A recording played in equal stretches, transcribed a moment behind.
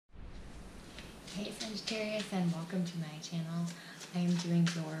Sagittarius, and welcome to my channel. I am doing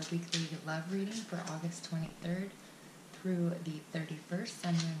your weekly love reading for August 23rd through the 31st,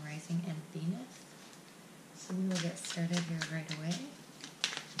 Sun, Moon, Rising, and Venus. So we will get started here right away.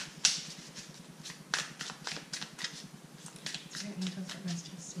 Is there angels or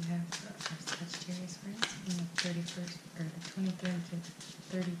messages do you have for our Sagittarius friends from the 31st, or the 23rd to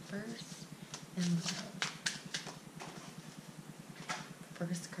 31st, and love?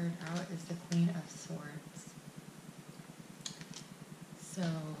 First card out is the Queen of Swords.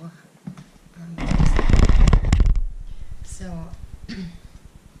 So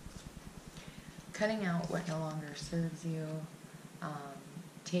cutting out what no longer serves you,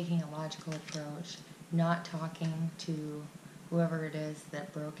 taking a logical approach, not talking to whoever it is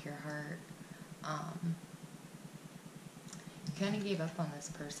that broke your heart. You kind of gave up on this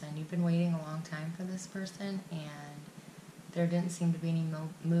person. You've been waiting a long time for this person, and there didn't seem to be any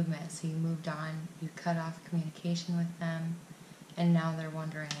movement, so you moved on, you cut off communication with them, and now they're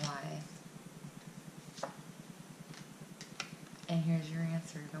wondering why. And here's your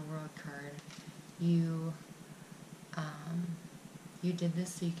answer, the World card. You did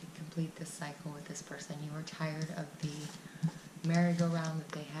this so you could complete this cycle with this person. You were tired of the merry-go-round that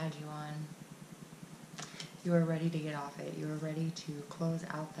they had you on. You were ready to get off it. You were ready to close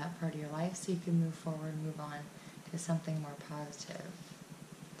out that part of your life so you could move forward, move on to something more positive,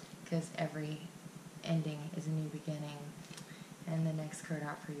 because every ending is a new beginning. And the next card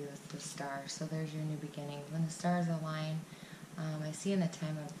out for you is the Star. So there's your new beginning. When the stars align, I see in the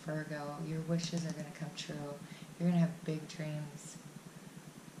time of Virgo, your wishes are going to come true. You're going to have big dreams.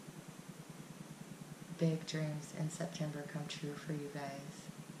 Big dreams in September come true for you guys.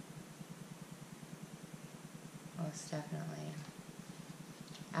 Most definitely.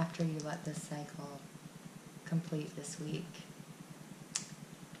 After you let this cycle complete this week.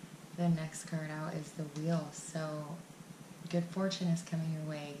 The next card out is the Wheel. So good fortune is coming your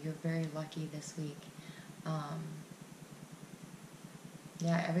way. You're very lucky this week.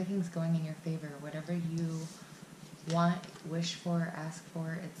 Yeah, everything's going in your favor. Whatever you want, wish for, ask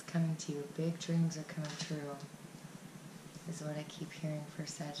for, it's coming to you. Big dreams are coming true, is what I keep hearing for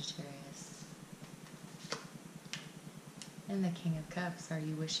Sagittarius. And the King of Cups. Are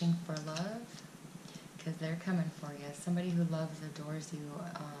you wishing for love? Because they're coming for you. Somebody who loves, adores you,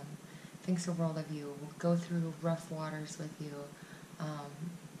 thinks the world of you, will go through rough waters with you,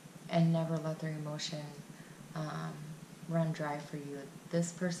 and never let their emotion run dry for you.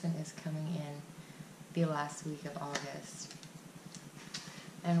 This person is coming in the last week of August.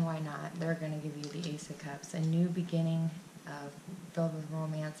 And why not? They're going to give you the Ace of Cups. A new beginning filled with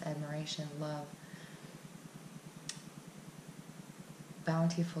romance, admiration, love.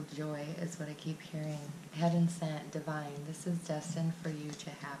 Bountiful joy is what I keep hearing. Heaven sent, divine. This is destined for you to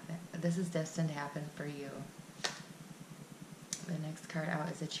happen. This is destined to happen for you. The next card out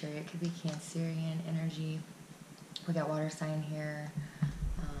is a Chariot. It could be Cancerian energy. We got water sign here.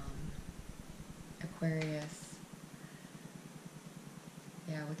 Aquarius.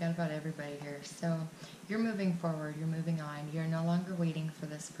 Yeah, we got about everybody here. So you're moving forward. You're moving on. You're no longer waiting for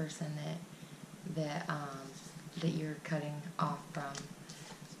this person that you're cutting off from.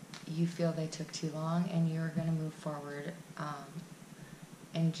 You feel they took too long, and you're going to move forward.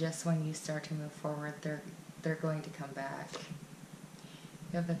 And just when you start to move forward, they're going to come back.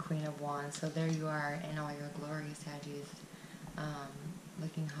 You have the Queen of Wands, so there you are in all your glory, Saggies.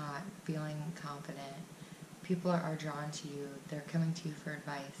 Looking hot, feeling confident. People are drawn to you. They're coming to you for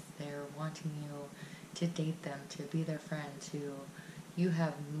advice. They're wanting you to date them, to be their friend, you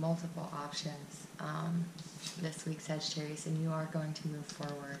have multiple options this week, Sagittarius, and you are going to move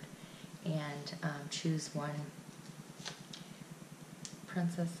forward and choose one.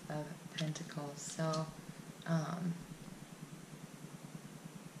 Princess of Pentacles. So,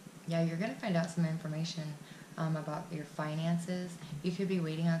 yeah, you're going to find out some information about your finances. You could be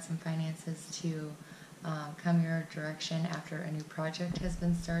waiting on some finances to come your direction after a new project has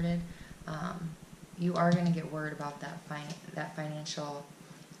been started. You are going to get word about that financial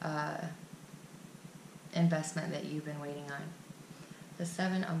investment that you've been waiting on. The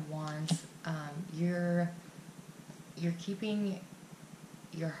Seven of Wands. You're keeping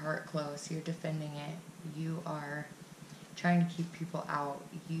your heart close. You're defending it. You are trying to keep people out.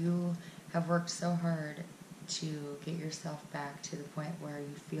 You have worked so hard to get yourself back to the point where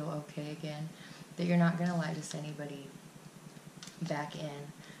you feel okay again, that you're not going to let just anybody back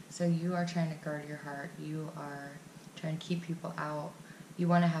in. So you are trying to guard your heart. You are trying to keep people out. You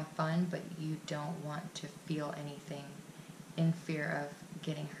want to have fun, but you don't want to feel anything in fear of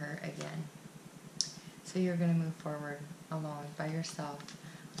getting hurt again. So you're going to move forward alone, by yourself,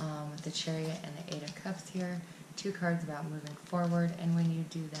 with the Chariot and the Eight of Cups here. 2 cards about moving forward, and when you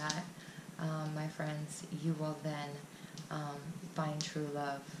do that, my friends, you will then find true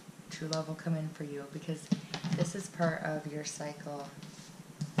love. True love will come in for you, because this is part of your cycle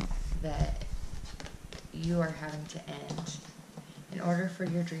that you are having to end. In order for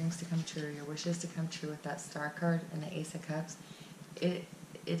your dreams to come true, your wishes to come true with that Star card and the Ace of Cups, it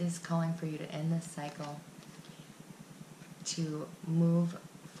is calling for you to end this cycle, to move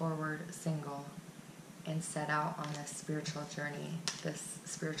forward single, and set out on this spiritual journey, this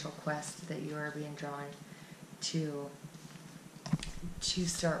spiritual quest that you are being drawn to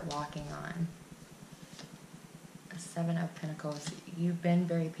start walking on. 7 of Pentacles. You've been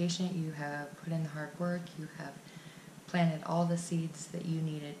very patient. You have put in the hard work. You have planted all the seeds that you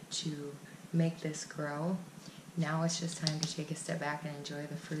needed to make this grow. Now it's just time to take a step back and enjoy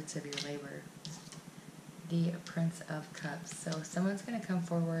the fruits of your labor. The Prince of Cups. So someone's going to come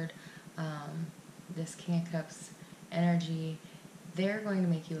forward, this King of Cups energy. They're going to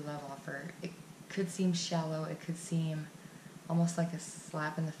make you a love offer. It could seem shallow. It could seem almost like a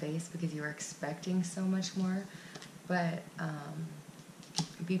slap in the face because you were expecting so much more. But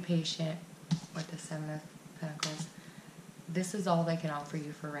be patient with the 7 of Pentacles. This is all they can offer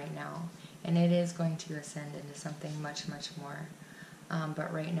you for right now. And it is going to ascend into something much, much more.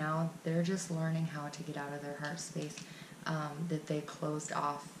 But right now, they're just learning how to get out of their heart space that they closed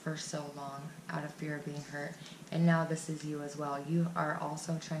off for so long out of fear of being hurt. And now this is you as well. You are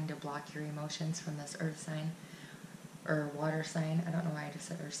also trying to block your emotions from this earth sign or water sign. I don't know why I just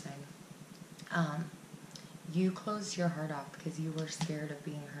said earth sign. You closed your heart off because you were scared of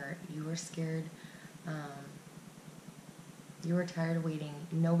being hurt. You were scared. You were tired of waiting.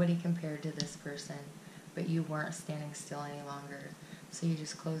 Nobody compared to this person, but you weren't standing still any longer. So you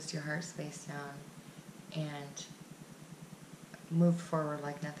just closed your heart space down and moved forward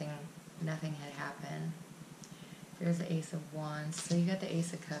like nothing had happened. There's the Ace of Wands. So you got the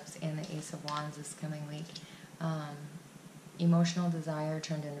Ace of Cups and the Ace of Wands this coming week. Emotional desire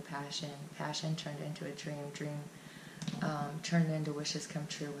turned into passion. Passion turned into a dream. Dream turned into wishes come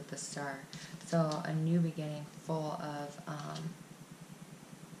true with the Star. So a new beginning full of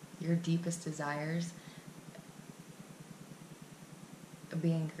your deepest desires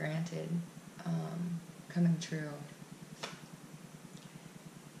being granted, coming true.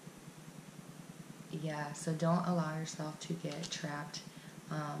 Yeah, so don't allow yourself to get trapped.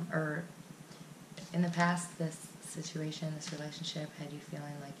 Or in the past, this situation, this relationship had you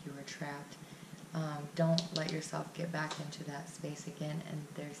feeling like you were trapped. Don't let yourself get back into that space again. And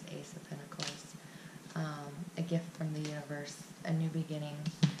there's the Ace of Pentacles. A gift from the universe, a new beginning,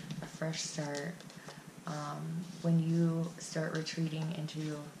 a fresh start. When you start retreating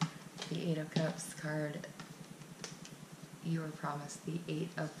into the Eight of Cups card, you are promised the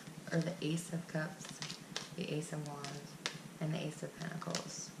Ace of Cups, the Ace of Wands, and the Ace of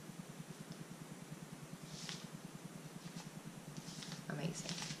Pentacles.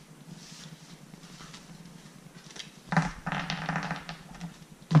 Amazing.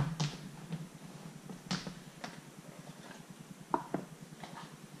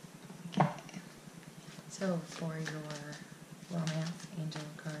 Okay. So for your romance angel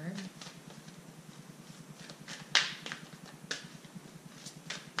card,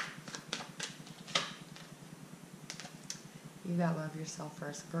 you got love yourself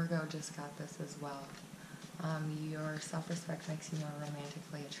first. Virgo just got this as well. Your self-respect makes you more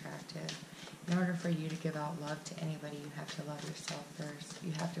romantically attractive. In order for you to give out love to anybody, you have to love yourself first.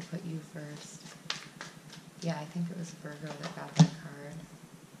 You have to put you first. Yeah, I think it was Virgo that got that card.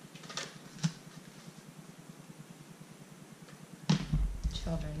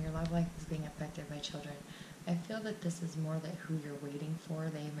 Children, your love life is being affected by children. I feel that this is more that who you're waiting for.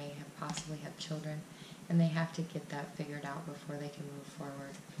 They may have possibly have children, and they have to get that figured out before they can move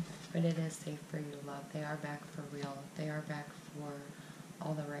forward. But it is safe for you to love. They are back for real. They are back for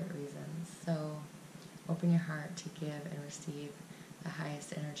all the right reasons. So open your heart to give and receive the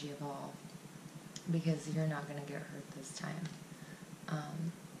highest energy of all, because you're not going to get hurt this time.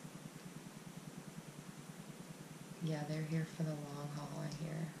 Yeah, they're here for the long haul, I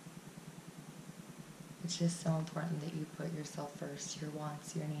hear. It's just so important that you put yourself first, your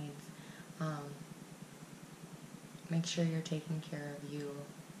wants, your needs. Make sure you're taking care of you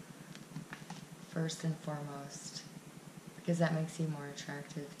first and foremost, because that makes you more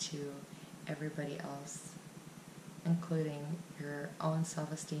attractive to everybody else, including your own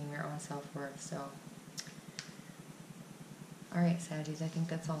self-esteem, your own self-worth. So, alright, Saggies, I think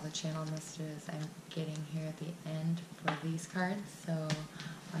that's all the channel messages I'm getting here at the end for these cards. So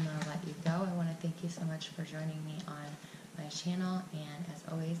I'm going to let you go. I want to thank you so much for joining me on my channel. And as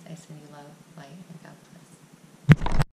always, I send you love, light, and God bless.